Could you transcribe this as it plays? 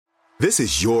This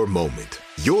is your moment,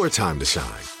 your time to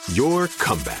shine, your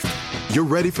comeback. You're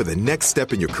ready for the next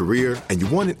step in your career, and you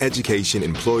want an education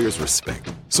employers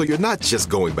respect. So you're not just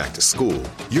going back to school,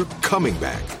 you're coming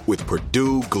back with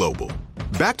Purdue Global.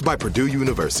 Backed by Purdue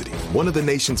University, one of the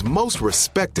nation's most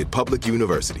respected public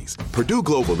universities, Purdue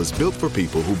Global is built for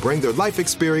people who bring their life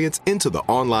experience into the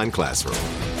online classroom.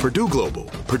 Purdue Global,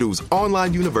 Purdue's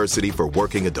online university for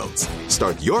working adults.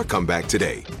 Start your comeback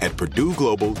today at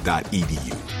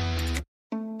purdueglobal.edu.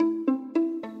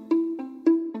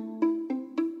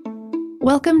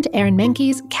 Welcome to Aaron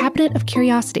Mahnke's Cabinet of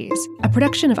Curiosities, a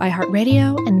production of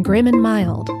iHeartRadio and Grim and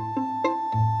Mild.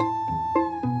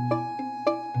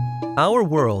 Our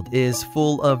world is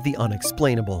full of the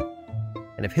unexplainable.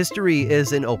 And if history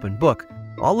is an open book,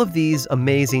 all of these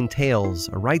amazing tales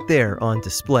are right there on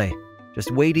display, just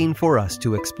waiting for us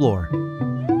to explore.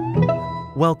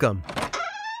 Welcome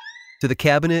to the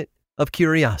Cabinet of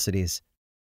Curiosities.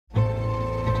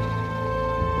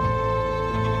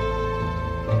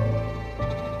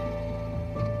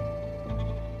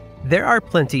 There are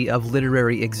plenty of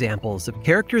literary examples of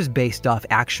characters based off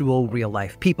actual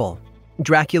real-life people.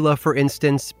 Dracula, for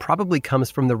instance, probably comes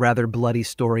from the rather bloody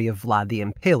story of Vlad the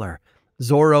Impaler.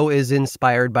 Zorro is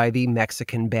inspired by the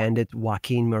Mexican bandit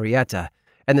Joaquin Murrieta.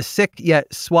 And the sick yet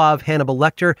suave Hannibal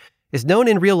Lecter is known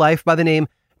in real life by the name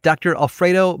Dr.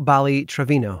 Alfredo Bali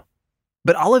Trevino.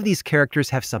 But all of these characters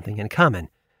have something in common.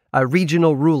 A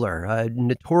regional ruler, a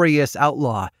notorious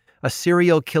outlaw, a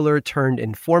serial killer turned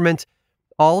informant,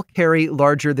 all carry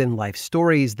larger-than-life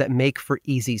stories that make for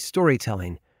easy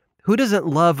storytelling. Who doesn't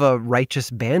love a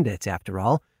righteous bandit, after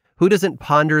all? Who doesn't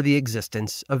ponder the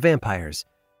existence of vampires?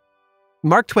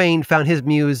 Mark Twain found his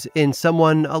muse in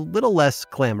someone a little less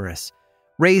glamorous.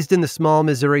 Raised in the small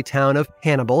Missouri town of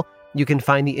Hannibal, you can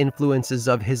find the influences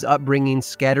of his upbringing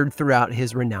scattered throughout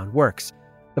his renowned works.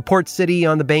 The port city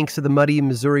on the banks of the muddy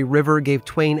Missouri River gave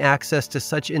Twain access to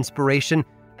such inspiration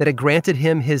that it granted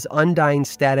him his undying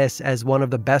status as one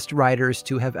of the best writers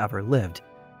to have ever lived.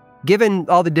 Given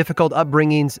all the difficult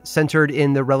upbringings centered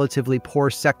in the relatively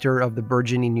poor sector of the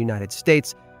burgeoning United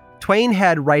States, Twain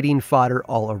had writing fodder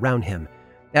all around him.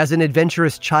 As an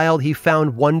adventurous child, he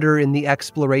found wonder in the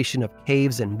exploration of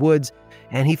caves and woods,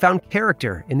 and he found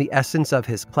character in the essence of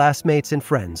his classmates and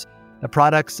friends, the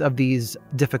products of these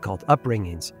difficult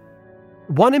upbringings.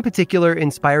 One in particular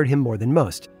inspired him more than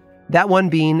most, that one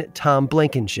being Tom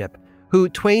Blankenship, who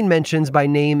Twain mentions by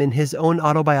name in his own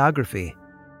autobiography.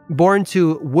 Born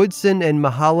to Woodson and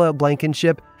Mahala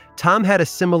Blankenship, Tom had a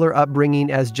similar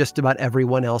upbringing as just about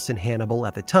everyone else in Hannibal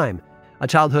at the time, a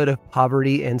childhood of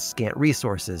poverty and scant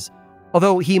resources,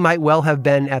 although he might well have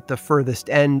been at the furthest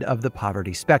end of the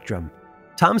poverty spectrum.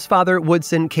 Tom's father,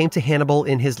 Woodson, came to Hannibal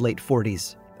in his late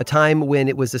 40s, a time when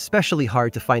it was especially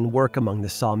hard to find work among the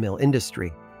sawmill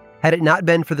industry. Had it not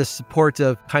been for the support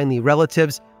of kindly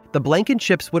relatives, the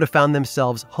Blankenships would have found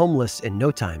themselves homeless in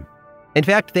no time. In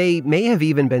fact, they may have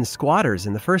even been squatters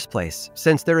in the first place,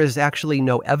 since there is actually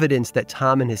no evidence that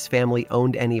Tom and his family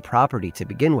owned any property to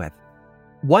begin with.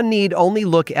 One need only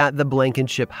look at the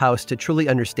Blankenship house to truly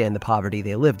understand the poverty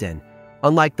they lived in.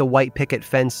 Unlike the white picket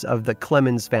fence of the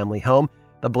Clemens family home,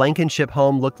 the Blankenship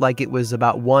home looked like it was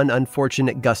about one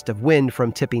unfortunate gust of wind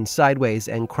from tipping sideways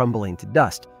and crumbling to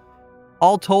dust.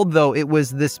 All told, though, it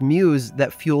was this muse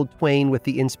that fueled Twain with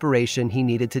the inspiration he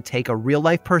needed to take a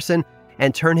real-life person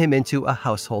and turn him into a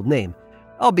household name,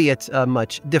 albeit a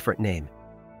much different name.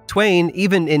 Twain,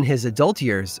 even in his adult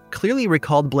years, clearly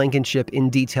recalled Blankenship in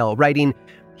detail, writing,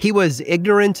 "He was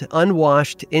ignorant,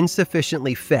 unwashed,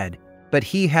 insufficiently fed, but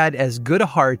he had as good a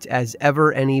heart as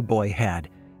ever any boy had.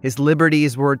 His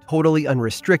liberties were totally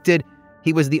unrestricted.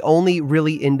 He was the only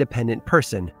really independent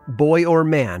person, boy or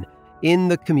man, in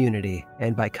the community,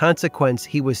 and by consequence,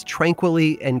 he was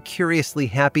tranquilly and curiously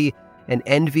happy and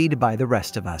envied by the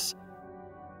rest of us."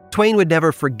 Twain would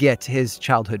never forget his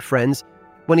childhood friends.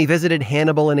 When he visited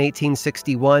Hannibal in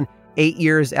 1861, 8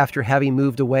 years after having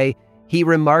moved away, he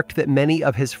remarked that many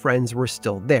of his friends were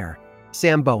still there.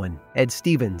 Sam Bowen, Ed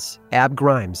Stevens, Ab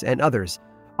Grimes, and others,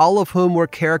 all of whom were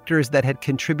characters that had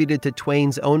contributed to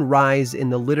Twain's own rise in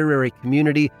the literary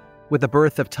community with the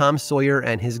birth of Tom Sawyer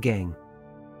and his gang.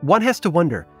 One has to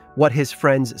wonder what his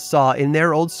friends saw in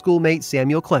their old schoolmate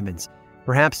Samuel Clemens.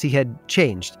 Perhaps he had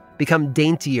changed, become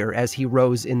daintier as he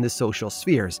rose in the social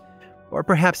spheres. Or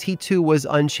perhaps he too was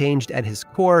unchanged at his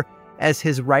core, as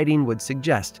his writing would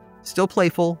suggest, still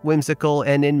playful, whimsical,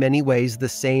 and in many ways the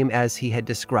same as he had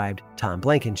described Tom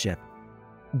Blankenship.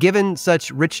 Given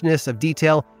such richness of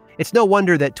detail, it's no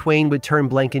wonder that Twain would turn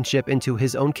Blankenship into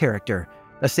his own character,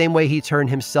 the same way he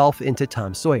turned himself into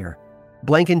Tom Sawyer.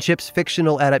 Blankenship's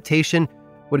fictional adaptation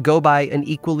would go by an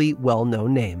equally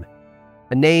well-known name.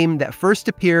 A name that first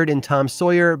appeared in Tom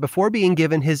Sawyer before being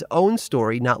given his own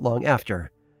story not long after.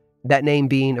 That name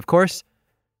being, of course,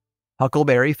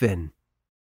 Huckleberry Finn.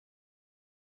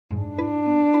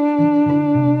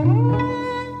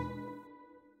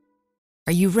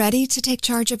 Are you ready to take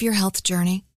charge of your health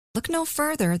journey? Look no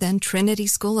further than Trinity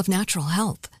School of Natural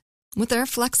Health. With their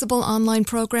flexible online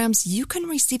programs, you can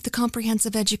receive the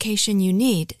comprehensive education you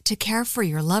need to care for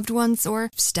your loved ones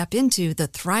or step into the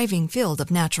thriving field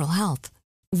of natural health.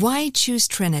 Why choose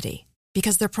Trinity?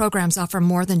 Because their programs offer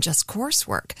more than just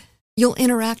coursework. You'll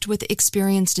interact with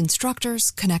experienced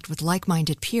instructors, connect with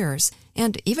like-minded peers,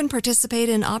 and even participate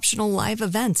in optional live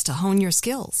events to hone your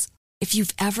skills. If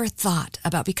you've ever thought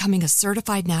about becoming a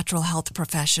certified natural health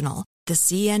professional, the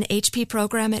CNHP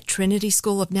program at Trinity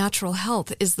School of Natural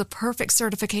Health is the perfect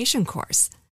certification course.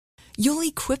 You'll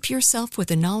equip yourself with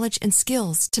the knowledge and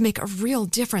skills to make a real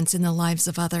difference in the lives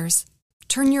of others.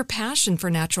 Turn your passion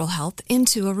for natural health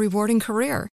into a rewarding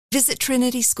career. Visit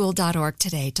trinityschool.org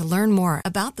today to learn more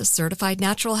about the Certified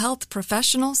Natural Health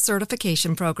Professional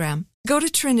Certification Program. Go to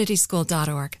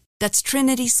trinityschool.org. That's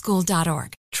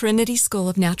trinityschool.org. Trinity School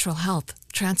of Natural Health.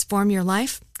 Transform your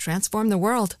life, transform the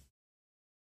world.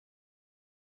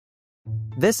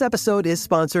 This episode is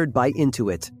sponsored by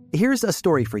Intuit. Here's a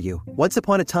story for you. Once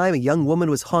upon a time, a young woman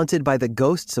was haunted by the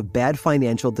ghosts of bad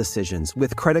financial decisions,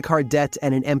 with credit card debt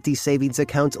and an empty savings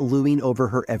account looming over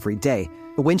her every day.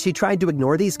 When she tried to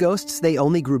ignore these ghosts, they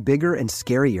only grew bigger and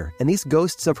scarier, and these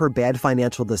ghosts of her bad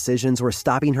financial decisions were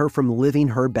stopping her from living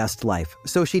her best life.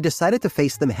 So she decided to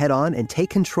face them head on and take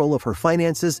control of her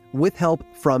finances with help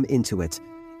from Intuit.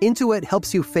 Intuit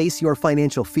helps you face your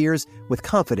financial fears with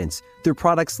confidence through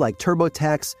products like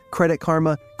TurboTax, Credit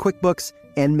Karma, QuickBooks,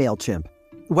 and MailChimp.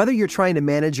 Whether you're trying to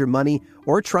manage your money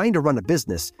or trying to run a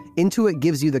business, Intuit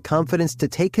gives you the confidence to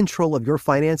take control of your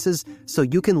finances so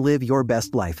you can live your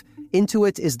best life.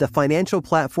 Intuit is the financial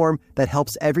platform that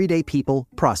helps everyday people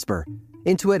prosper.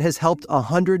 Intuit has helped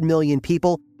 100 million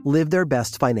people live their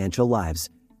best financial lives.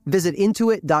 Visit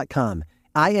Intuit.com,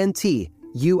 Intuit.com,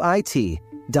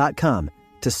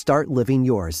 to start living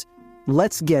yours.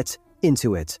 Let's get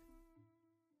into it.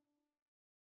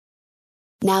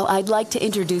 Now I'd like to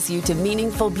introduce you to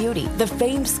Meaningful Beauty, the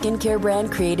famed skincare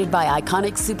brand created by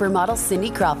iconic supermodel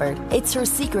Cindy Crawford. It's her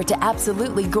secret to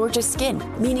absolutely gorgeous skin.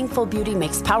 Meaningful Beauty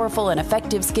makes powerful and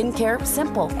effective skincare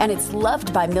simple, and it's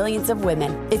loved by millions of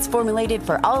women. It's formulated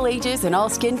for all ages and all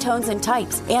skin tones and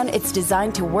types, and it's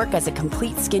designed to work as a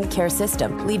complete skincare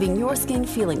system, leaving your skin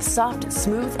feeling soft,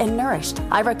 smooth, and nourished.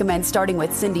 I recommend starting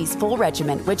with Cindy's full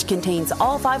regimen, which contains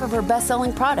all 5 of her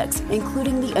best-selling products,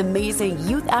 including the amazing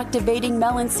youth-activating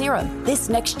Melon Serum. This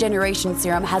next-generation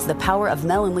serum has the power of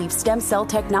melon leaf stem cell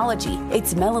technology.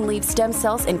 It's melon leaf stem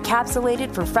cells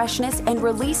encapsulated for freshness and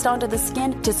released onto the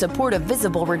skin to support a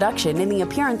visible reduction in the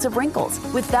appearance of wrinkles.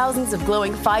 With thousands of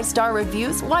glowing 5-star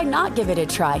reviews, why not give it a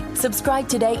try? Subscribe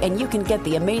today and you can get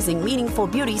the amazing Meaningful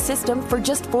Beauty system for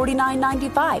just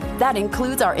 $49.95. That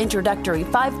includes our introductory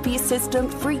 5-piece system,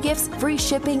 free gifts, free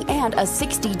shipping, and a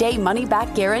 60-day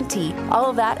money-back guarantee. All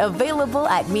of that available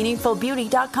at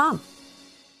meaningfulbeauty.com.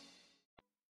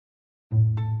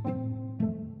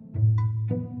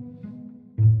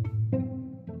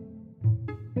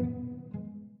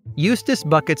 Eustace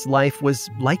Bucket's life was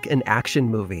like an action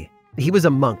movie. He was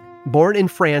a monk, born in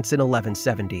France in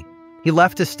 1170. He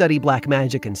left to study black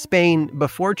magic in Spain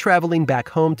before traveling back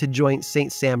home to join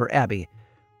St. Samer Abbey.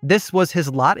 This was his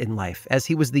lot in life, as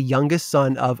he was the youngest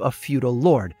son of a feudal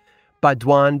lord,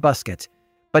 Baudouin Busquet.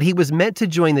 But he was meant to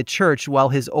join the church while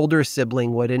his older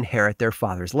sibling would inherit their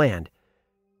father's land.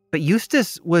 But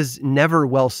Eustace was never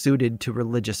well suited to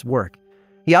religious work.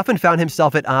 He often found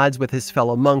himself at odds with his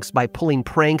fellow monks by pulling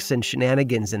pranks and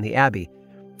shenanigans in the abbey.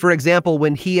 For example,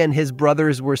 when he and his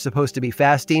brothers were supposed to be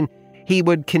fasting, he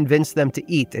would convince them to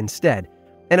eat instead.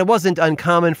 And it wasn't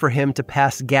uncommon for him to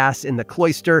pass gas in the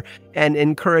cloister and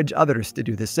encourage others to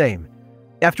do the same.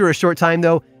 After a short time,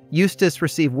 though, Eustace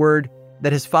received word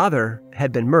that his father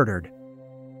had been murdered.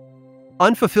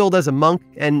 Unfulfilled as a monk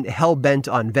and hell-bent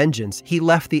on vengeance, he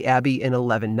left the abbey in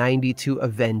 1190 to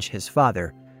avenge his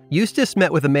father. Eustace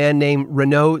met with a man named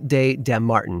Renaud de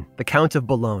Dammartin, the Count of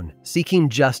Boulogne, seeking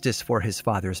justice for his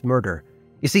father's murder.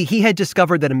 You see, he had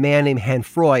discovered that a man named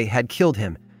Hanfroy had killed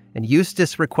him, and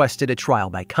Eustace requested a trial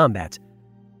by combat.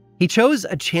 He chose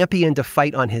a champion to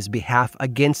fight on his behalf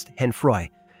against Hanfroy,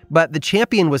 but the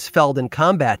champion was felled in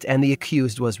combat and the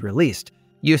accused was released.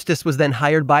 Eustace was then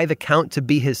hired by the Count to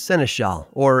be his seneschal,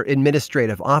 or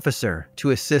administrative officer, to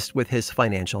assist with his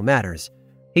financial matters.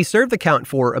 He served the Count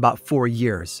for about 4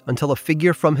 years until a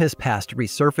figure from his past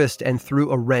resurfaced and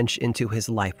threw a wrench into his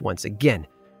life once again: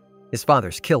 his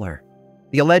father's killer.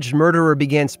 The alleged murderer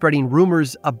began spreading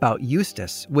rumors about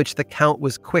Eustace, which the Count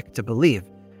was quick to believe.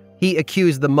 He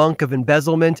accused the monk of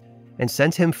embezzlement and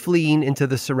sent him fleeing into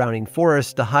the surrounding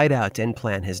forest to hide out and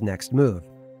plan his next move.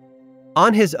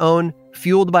 On his own,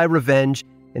 fueled by revenge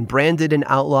and branded an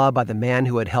outlaw by the man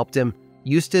who had helped him,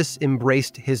 Eustace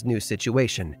embraced his new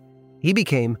situation. He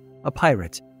became a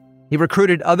pirate. He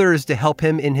recruited others to help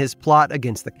him in his plot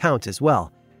against the Count as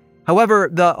well. However,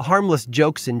 the harmless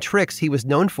jokes and tricks he was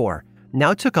known for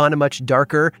now took on a much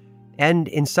darker and,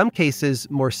 in some cases,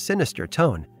 more sinister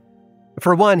tone.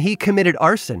 For one, he committed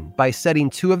arson by setting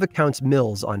 2 of the Count's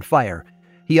mills on fire.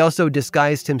 He also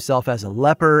disguised himself as a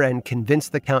leper and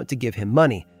convinced the Count to give him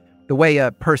money, the way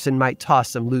a person might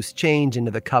toss some loose change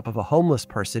into the cup of a homeless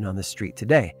person on the street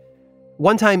today.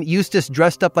 One time, Eustace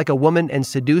dressed up like a woman and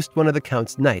seduced one of the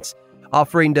Count's knights,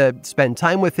 offering to spend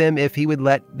time with him if he would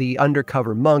let the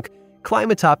undercover monk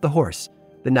climb atop the horse.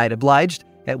 The knight obliged,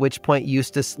 at which point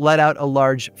Eustace let out a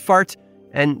large fart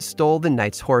and stole the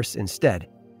knight's horse instead.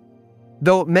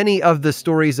 Though many of the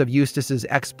stories of Eustace's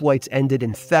exploits ended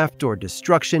in theft or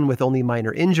destruction with only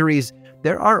minor injuries,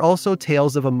 there are also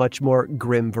tales of a much more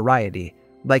grim variety,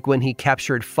 like when he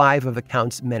captured 5 of the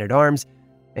Count's men-at-arms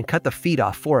and cut the feet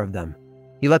off 4 of them.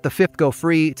 He let the 5th go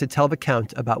free to tell the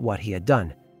Count about what he had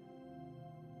done.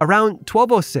 Around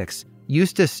 1206,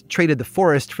 Eustace traded the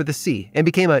forest for the sea and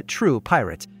became a true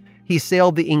pirate. He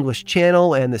sailed the English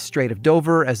Channel and the Strait of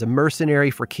Dover as a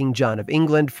mercenary for King John of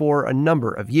England for a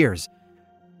number of years.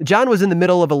 John was in the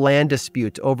middle of a land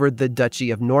dispute over the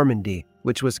Duchy of Normandy,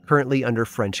 which was currently under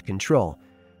French control.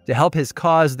 To help his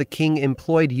cause, the king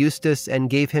employed Eustace and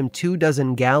gave him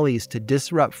 24 galleys to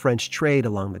disrupt French trade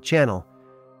along the Channel.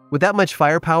 With that much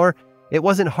firepower, it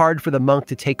wasn't hard for the monk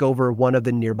to take over one of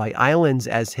the nearby islands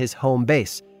as his home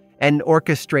base and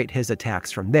orchestrate his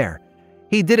attacks from there.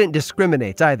 He didn't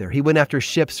discriminate either. He went after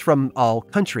ships from all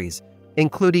countries,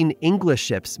 including English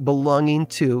ships belonging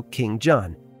to King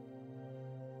John.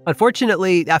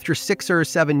 Unfortunately, after 6 or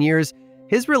 7 years,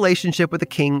 his relationship with the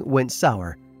king went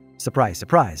sour. Surprise,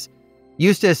 surprise.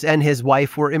 Eustace and his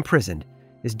wife were imprisoned.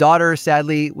 His daughter,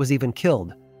 sadly, was even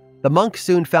killed. The monk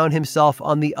soon found himself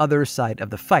on the other side of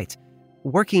the fight,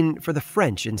 working for the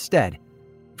French instead.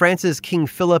 France's King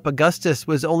Philip Augustus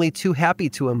was only too happy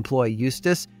to employ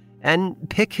Eustace and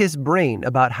pick his brain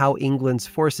about how England's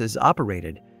forces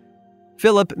operated.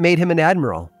 Philip made him an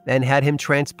admiral and had him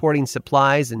transporting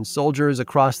supplies and soldiers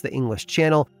across the English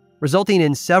Channel, resulting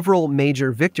in several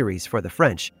major victories for the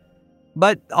French.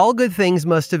 But all good things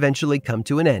must eventually come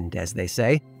to an end, as they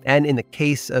say, and in the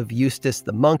case of Eustace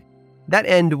the monk, that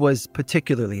end was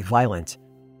particularly violent.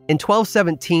 In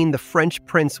 1217, the French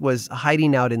prince was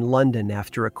hiding out in London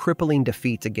after a crippling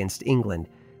defeat against England.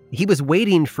 He was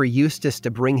waiting for Eustace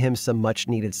to bring him some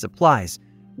much-needed supplies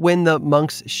when the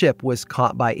monk's ship was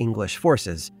caught by English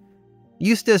forces.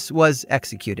 Eustace was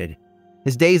executed.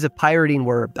 His days of pirating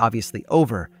were obviously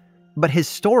over, but his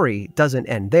story doesn't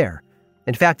end there.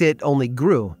 In fact, it only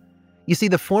grew. You see,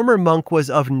 the former monk was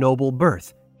of noble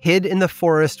birth, hid in the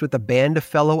forest with a band of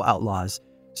fellow outlaws,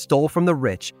 stole from the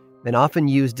rich, and often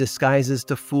used disguises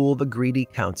to fool the greedy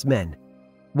Count's men.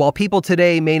 While people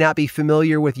today may not be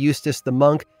familiar with Eustace the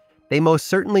monk, they most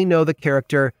certainly know the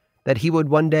character that he would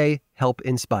one day help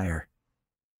inspire: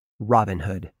 Robin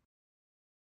Hood.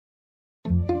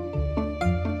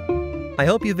 I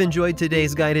hope you've enjoyed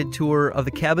today's guided tour of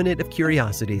the Cabinet of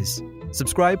Curiosities.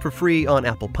 Subscribe for free on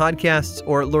Apple Podcasts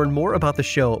or learn more about the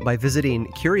show by visiting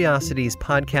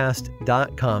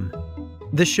curiositiespodcast.com.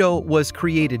 This show was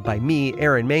created by me,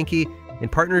 Aaron Mahnke, in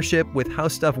partnership with How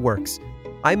Stuff Works.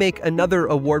 I make another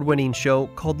award-winning show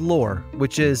called Lore,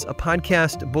 which is a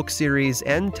podcast, book series,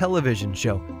 and television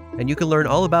show, and you can learn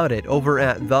all about it over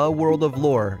at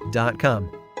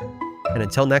theworldoflore.com. And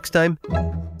until next time,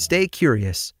 stay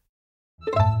curious.